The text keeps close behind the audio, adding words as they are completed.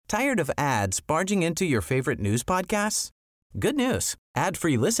Tired of ads barging into your favorite news podcasts? Good news.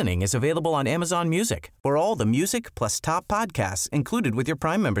 Ad-free listening is available on Amazon Music for all the music plus top podcasts included with your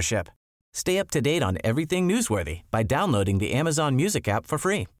Prime membership. Stay up to date on everything newsworthy by downloading the Amazon Music app for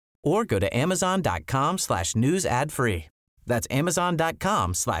free or go to amazon.com/news ad free. That's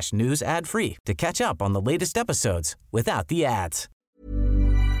amazon.com/news ad free to catch up on the latest episodes without the ads.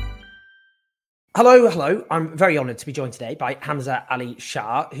 Hello. I'm very honoured to be joined today by Hamza Ali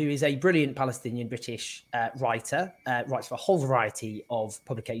Shah, who is a brilliant Palestinian British writer, writes for a whole variety of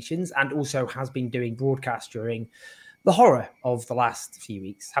publications, and also has been doing broadcasts during the horror of the last few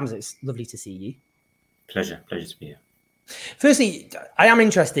weeks. Hamza, it's lovely to see you. Pleasure to be here. Firstly, I am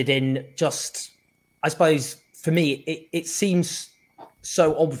interested in just, I suppose, for me, it seems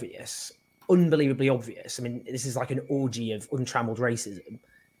so obvious, unbelievably obvious. I mean, this is like an orgy of untrammeled racism,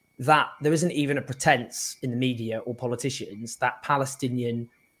 that there isn't even a pretense in the media or politicians that Palestinian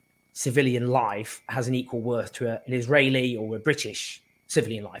civilian life has an equal worth to an Israeli or a British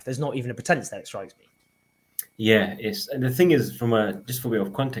civilian life. There's not even a pretense there, it strikes me. Yeah, and the thing is, just for a bit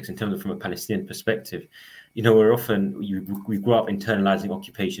of context, in terms of from a Palestinian perspective, we're often we grow up internalizing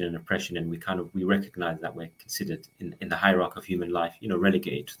occupation and oppression, and we recognize that we're considered in the hierarchy of human life,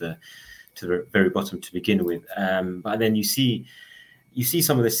 relegated to the very bottom to begin with. But then you see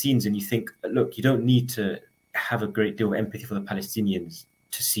some of the scenes and you think, look, you don't need to have a great deal of empathy for the Palestinians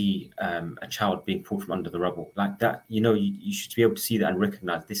to see a child being pulled from under the rubble like that. You should be able to see that and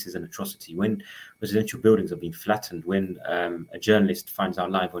recognize this is an atrocity. When residential buildings are being flattened, when a journalist finds out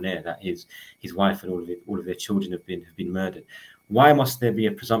live on air that his wife and all of their children have been murdered, why must there be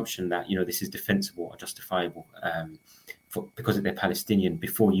a presumption that this is defensible or justifiable because they're Palestinian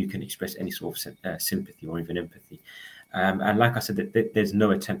before you can express any sort of sympathy or even empathy? And like I said, there's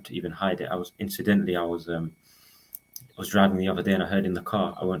no attempt to even hide it. I was driving the other day and I heard in the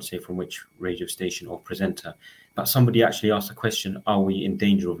car, I won't say from which radio station or presenter, but somebody actually asked the question, are we in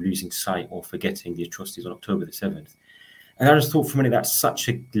danger of losing sight or forgetting the atrocities on October the 7th? And I just thought for a minute, that's such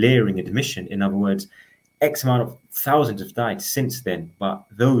a glaring admission. In other words, X amount of thousands have died since then, but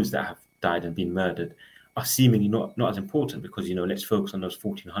those that have died and been murdered are seemingly not as important because, let's focus on those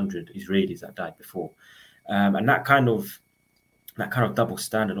 1,400 Israelis that died before. And that kind of double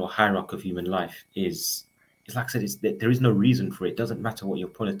standard or hierarchy of human life is like I said, there is no reason for it. It doesn't matter what your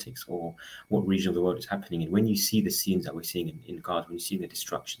politics or what region of the world is happening in. When you see the scenes that we're seeing in Gaza, when you see the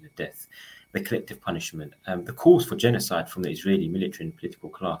destruction, the death, the collective punishment, the calls for genocide from the Israeli military and political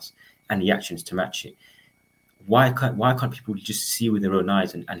class, and the actions to match it, why can't people just see with their own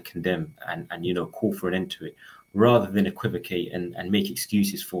eyes and condemn and call for an end to it, rather than equivocate and make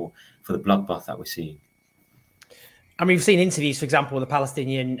excuses for the bloodbath that we're seeing? I mean, we've seen interviews, for example, with the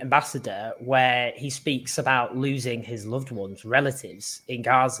Palestinian ambassador, where he speaks about losing his loved ones, relatives in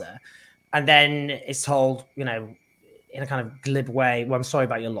Gaza, and then is told, in a kind of glib way, well, I'm sorry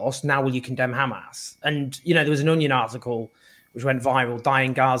about your loss. Now will you condemn Hamas? And, there was an Onion article which went viral,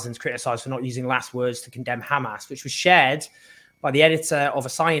 dying Gazans criticised for not using last words to condemn Hamas, which was shared by the editor of a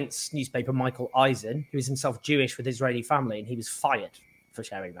science newspaper, Michael Eisen, who is himself Jewish with Israeli family, and he was fired for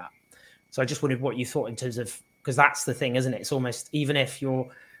sharing that. So I just wondered what you thought in terms of, because that's the thing, isn't it? It's almost, even if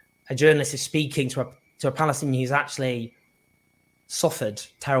a journalist is speaking to a Palestinian who's actually suffered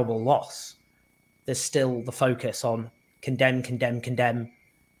terrible loss, there's still the focus on condemn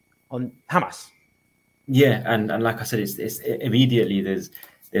on Hamas. Yeah, and like I said, it's immediately there's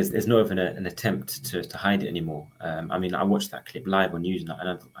no even an attempt to hide it anymore. I mean, I watched that clip live on news,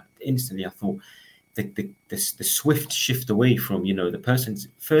 and instantly I thought the swift shift away from the person's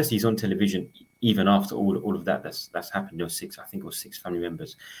first, he's on television even after all of that's happened. There was six family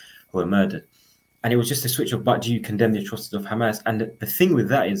members who were murdered, and it was just a switch of, but do you condemn the atrocities of Hamas? And the thing with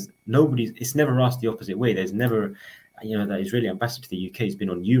that is it's never asked the opposite way. There's never, the Israeli ambassador to the UK has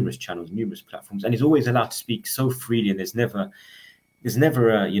been on numerous channels, numerous platforms, and he's always allowed to speak so freely. And there's never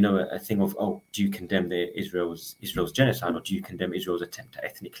a thing of, oh, do you condemn Israel's genocide, or do you condemn Israel's attempt at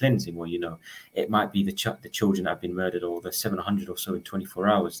ethnic cleansing, or it might be the children that have been murdered, or the 700 or so in 24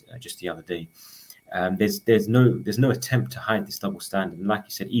 hours just the other day. There's no attempt to hide this double standard. And like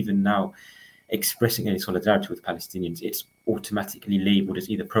you said, even now, expressing any solidarity with Palestinians, it's automatically labelled as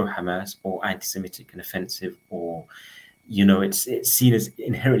either pro-Hamas or anti-Semitic and offensive, or it's seen as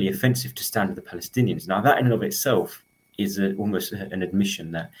inherently offensive to stand with the Palestinians. Now, that in and of itself is almost an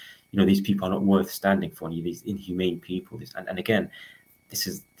admission that these people are not worth standing for, these inhumane people. And again,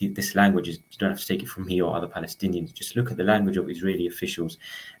 this language is, you don't have to take it from me or other Palestinians. Just look at the language of Israeli officials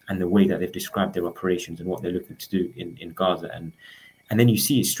and the way that they've described their operations and what they're looking to do in Gaza, and then you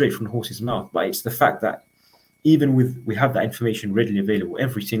see it straight from the horse's mouth. But it's the fact that even with, we have that information readily available,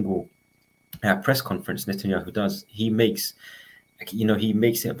 every single press conference Netanyahu does, he makes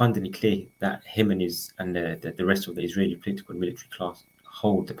it abundantly clear that him and the rest of the Israeli political and military class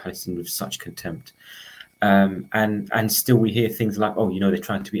hold the Palestinians with such contempt. And still we hear things like, they're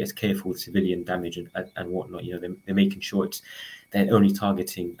trying to be as careful with civilian damage and whatnot. They're making sure they're only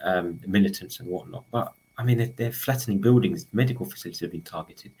targeting militants and whatnot. But I mean, they're flattening buildings. Medical facilities have been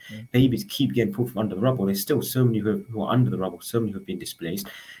targeted. Babies keep getting pulled from under the rubble. There's still so many who are under the rubble, so many who have been displaced.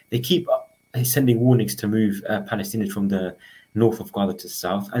 They keep sending warnings to move Palestinians from the north of Gaza to the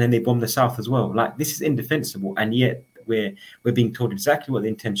south, and then they bomb the south as well. Like, this is indefensible, and yet we're being told exactly what the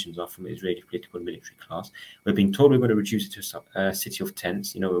intentions are from the Israeli political and military class. We're being told we're going to reduce it to a city of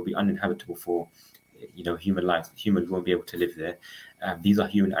tents. It will be uninhabitable for human life. Humans won't be able to live there. These are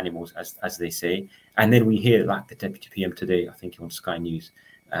human animals, as they say. And then we hear, like, the deputy PM today, I think on Sky News,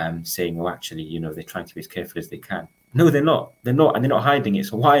 saying, actually, they're trying to be as careful as they can. No, they're not. They're not, and they're not hiding it.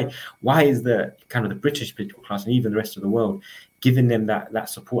 So why is the kind of the British political class and even the rest of the world giving them that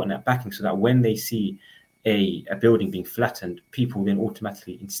support and that backing, so that when they see a building being flattened, people then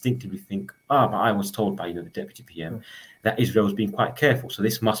automatically, instinctively think, but I was told by the deputy PM that Israel is being quite careful, so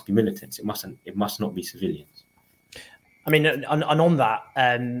this must be militants. It must not be civilians. I mean, and on that,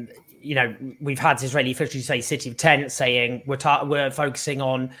 we've had Israeli officials say city of tents, saying we're focusing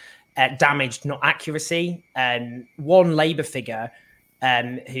on damage, not accuracy. One Labour figure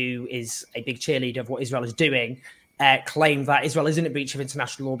who is a big cheerleader of what Israel is doing claimed that Israel is in a breach of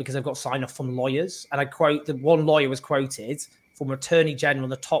international law because they've got sign-off from lawyers. And I quote, the one lawyer was quoted, former Attorney General,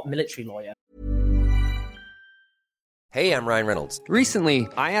 the top military lawyer. Hey, I'm Ryan Reynolds. Recently,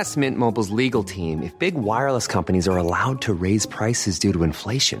 I asked Mint Mobile's legal team if big wireless companies are allowed to raise prices due to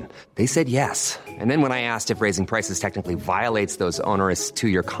inflation. They said yes. And then when I asked if raising prices technically violates those onerous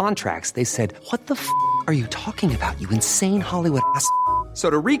 2-year contracts, they said, "What the f*** are you talking about, you insane Hollywood ass?" So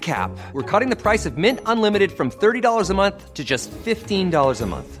to recap, we're cutting the price of Mint Unlimited from $30 a month to just $15 a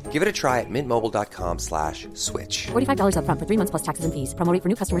month. Give it a try at mintmobile.com/switch. $45 up front for 3 months plus taxes and fees. Promo rate for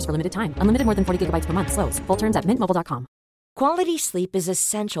new customers for limited time. Unlimited more than 40 gigabytes per month. Slows full terms at mintmobile.com. Quality sleep is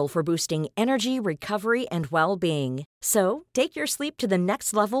essential for boosting energy, recovery, and well-being. So take your sleep to the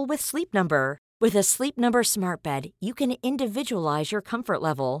next level with Sleep Number. With a Sleep Number smart bed, you can individualize your comfort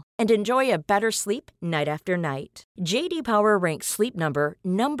level and enjoy a better sleep night after night. J.D. Power ranks Sleep Number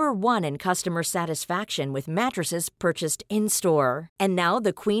 #1 in customer satisfaction with mattresses purchased in-store. And now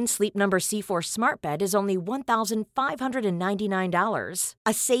the Queen Sleep Number C4 smart bed is only $1,599,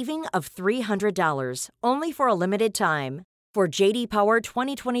 a saving of $300, only for a limited time. For J.D. Power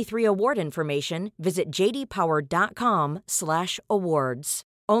 2023 award information, visit jdpower.com/awards.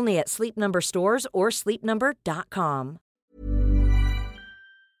 Only at Sleep Number stores or sleepnumber.com.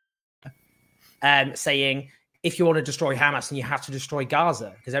 Saying, if you want to destroy Hamas, then you have to destroy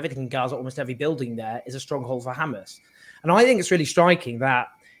Gaza, because everything in Gaza, almost every building there, is a stronghold for Hamas. And I think it's really striking that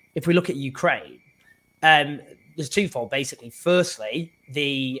if we look at Ukraine, there's twofold, basically. Firstly,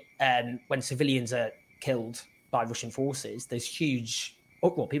 when civilians are killed by Russian forces, there's huge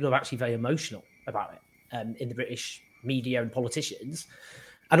uproar. People are actually very emotional about it in the British media and politicians.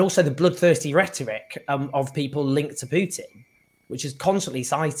 And also the bloodthirsty rhetoric of people linked to Putin, which is constantly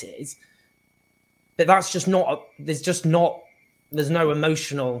cited. But that's just not, there's no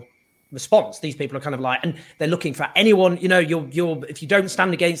emotional response. These people are kind of like, and they're looking for anyone, you're if you don't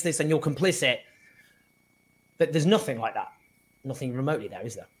stand against this, then you're complicit. But there's nothing like that. Nothing remotely there,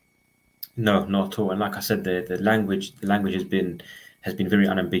 is there? No, not at all. And like I said, the language has been very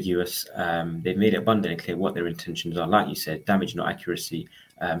unambiguous. They've made it abundantly clear what their intentions are. Like you said, damage, not accuracy,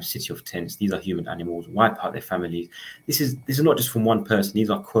 city of tents. These are human animals. Wipe out their families. This is not just from one person. These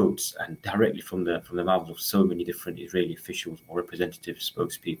are quotes and directly from the mouths of so many different Israeli officials or representative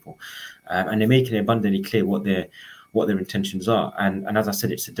spokespeople, and they're making it abundantly clear what their intentions are. And as I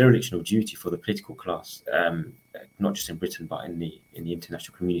said, it's a dereliction of duty for the political class, not just in Britain but in the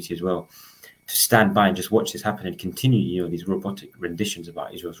international community as well, to stand by and just watch this happen and continue, these robotic renditions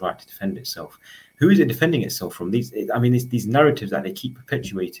about Israel's right to defend itself. Who is it defending itself from? These narratives that they keep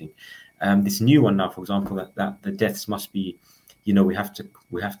perpetuating. This new one now, for example, that the deaths must be, we have to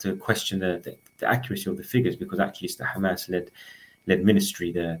question the accuracy of the figures, because actually it's the Hamas-led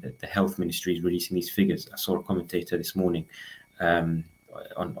ministry, the health ministry is releasing these figures. I saw a commentator this morning on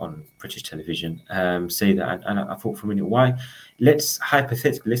British television say that, and I thought for a minute, why? Let's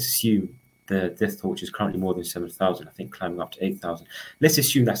assume the death toll, which is currently more than 7,000, I think climbing up to 8,000. Let's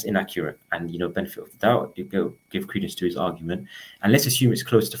assume that's inaccurate and, benefit of the doubt, give credence to his argument. And let's assume it's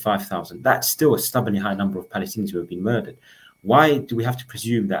close to 5,000. That's still a stubbornly high number of Palestinians who have been murdered. Why do we have to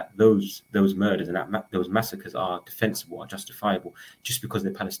presume that those murders and those massacres are defensible, are justifiable, just because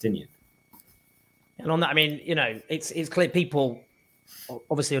they're Palestinian? And on that, I mean, it's clear people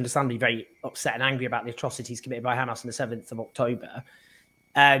obviously understandably very upset and angry about the atrocities committed by Hamas on the 7th of October.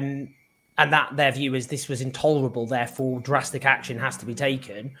 And that their view is this was intolerable, therefore drastic action has to be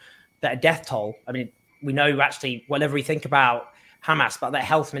taken. That a death toll, I mean, we know actually, whatever we think about Hamas, but their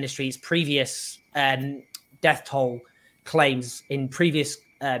health ministry's previous death toll claims in previous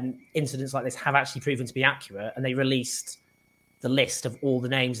incidents like this have actually proven to be accurate. And they released the list of all the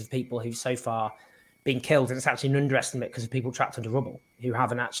names of people who've so far been killed. And it's actually an underestimate because of people trapped under rubble who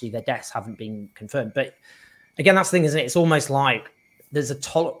haven't actually, their deaths haven't been confirmed. But again, that's the thing, isn't it? It's almost like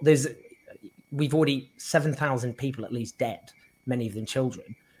we've already 7,000 people at least dead, many of them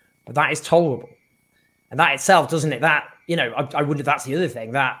children, but that is tolerable. And that itself, doesn't it? That, I wonder if that's the other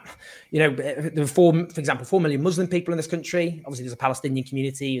thing that, there are for example, 4 million Muslim people in this country. Obviously, there's a Palestinian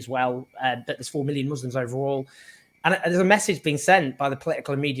community as well, but there's 4 million Muslims overall. And there's a message being sent by the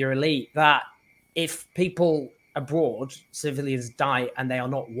political and media elite that if people abroad, civilians die and they are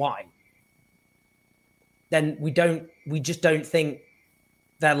not white, then we just don't think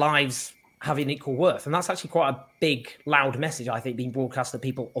their lives have an equal worth. And that's actually quite a big, loud message, I think, being broadcast to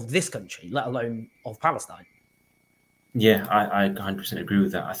people of this country, let alone of Palestine. Yeah, I 100% agree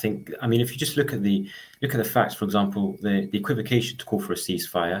with that. I mean, if you just look at the facts, for example, the equivocation to call for a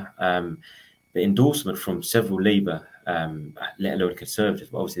ceasefire, the endorsement from several Labour, let alone Conservatives,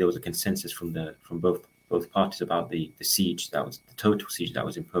 but obviously there was a consensus from both parties about the siege, that was the total siege that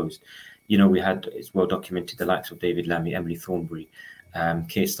was imposed. We had, it's well documented, the likes of David Lammy, Emily Thornberry,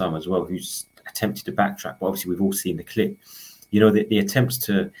 Keir Starmer as well, who's attempted to backtrack. But obviously, we've all seen the clip. The attempts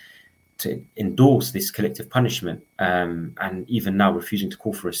to endorse this collective punishment, and even now refusing to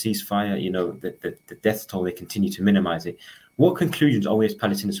call for a ceasefire. The death toll, they continue to minimize it. What conclusions are we as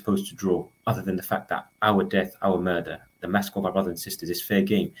Palestinians supposed to draw, other than the fact that our death, our murder, the massacre of our brothers and sisters is fair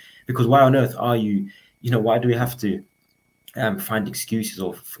game? Because why on earth are you? Why do we have to find excuses?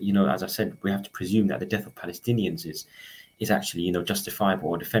 Of as I said, we have to presume that the death of Palestinians is actually, justifiable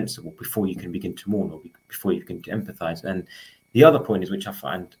or defensible before you can begin to mourn or before you can empathize. And the other point is, which I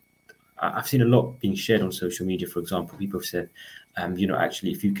find I've seen a lot being shared on social media, for example, people have said,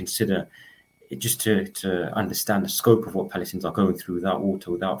 actually, if you consider it, just to understand the scope of what Palestinians are going through without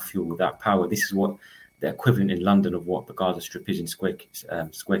water, without fuel, without power, this is what the equivalent in London of what the Gaza Strip is in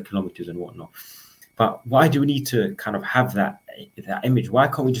square kilometers and whatnot. But why do we need to kind of have that image? Why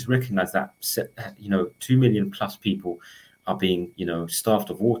can't we just recognize that, 2 million plus people are being, starved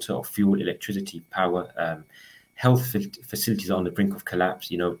of water, of fuel, electricity, power, health facilities are on the brink of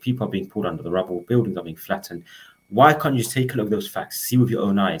collapse. People are being pulled under the rubble, buildings are being flattened. Why can't you just take a look at those facts, see with your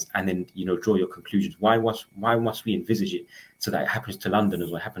own eyes, and then, draw your conclusions? Why must we envisage it so that it happens to London as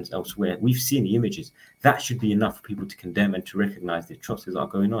well, it happens elsewhere? We've seen the images. That should be enough for people to condemn and to recognize the atrocities that are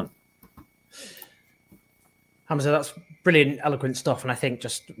going on. Hamza, that's brilliant, eloquent stuff, and I think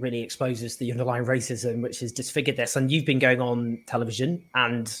just really exposes the underlying racism which has disfigured this. And you've been going on television,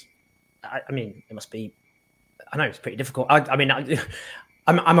 and I mean, it must be, I know it's pretty difficult. I'm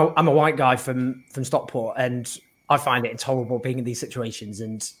a white guy from Stockport, and I find it intolerable being in these situations.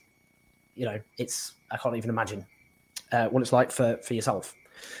 And I can't even imagine what it's like for yourself.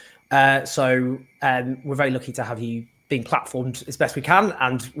 So we're very lucky to have you being platformed as best we can,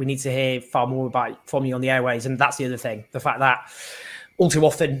 and we need to hear far more from you on the airways. And that's the other thing, the fact that all too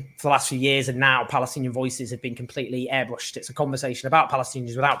often for the last few years and now Palestinian voices have been completely airbrushed. It's a conversation about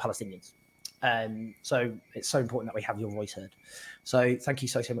Palestinians without Palestinians. So it's so important that we have your voice heard. So thank you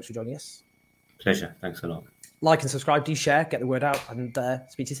so much for joining us. Pleasure. Thanks a lot. Like and subscribe, do share, get the word out, and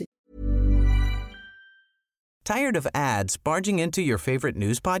speak to you soon. Tired of ads barging into your favorite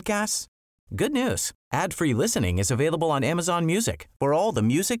news podcasts? Good news. Ad-free listening is available on Amazon Music for all the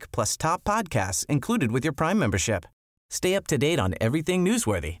music plus top podcasts included with your Prime membership. Stay up to date on everything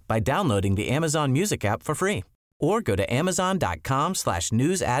newsworthy by downloading the Amazon Music app for free or go to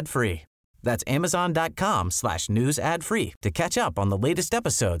amazon.com/news ad free. That's amazon.com/news ad free to catch up on the latest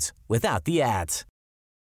episodes without the ads.